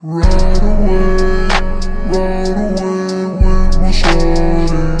Ride away with my shorty.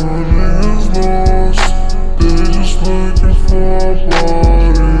 My niggas lost, they just looking for a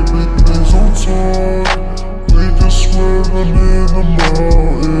body. Please don't talk, we just swerving in the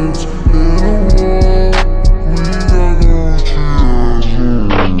mountains. In a war, we got Gucci.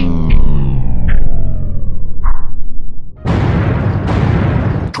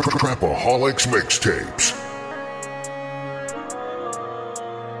 Trapaholics mixtapes.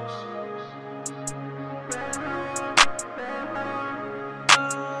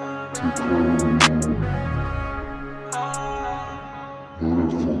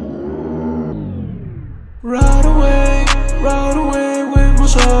 Ride away with my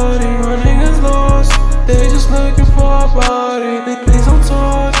shorty. My niggas lost, they just looking for a body. Please don't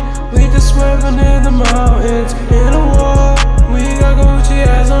talk, we just swerving in the mountains. In a war, we got Gucci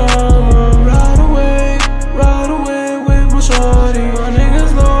as our armor. Ride away with my shorty. My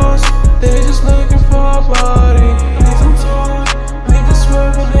niggas lost, they just looking for a body. Please don't talk, we just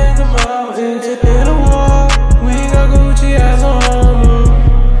swerving in the mountains. In a war, we got Gucci as our armor.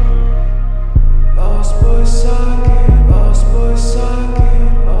 LostBoySaki, LostBoySaki,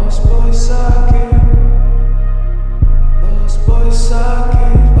 LostBoySaki, LostBoySaki,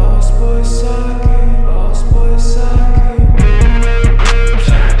 LostBoySaki, LostBoySaki.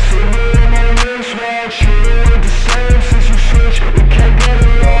 See me on my wristwatch, you ain't the same since you switched. You can't get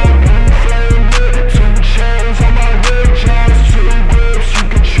along, flamed it. 2 chains on my rig jobs, 2 grips, you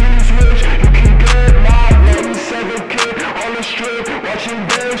can choose which. You can get my 97 kid on the strip, watching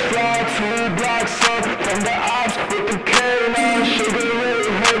birds fly 2 blocks up from the ops with the K9. Sugar ray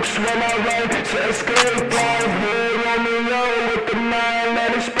hooks when I run to escape blind. Hood on the road with the 9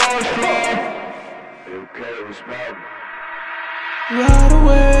 that is sparks from. Okay, respect. Ride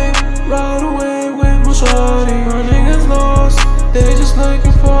away with my shorty. My niggas lost, they just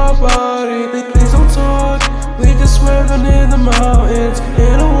looking for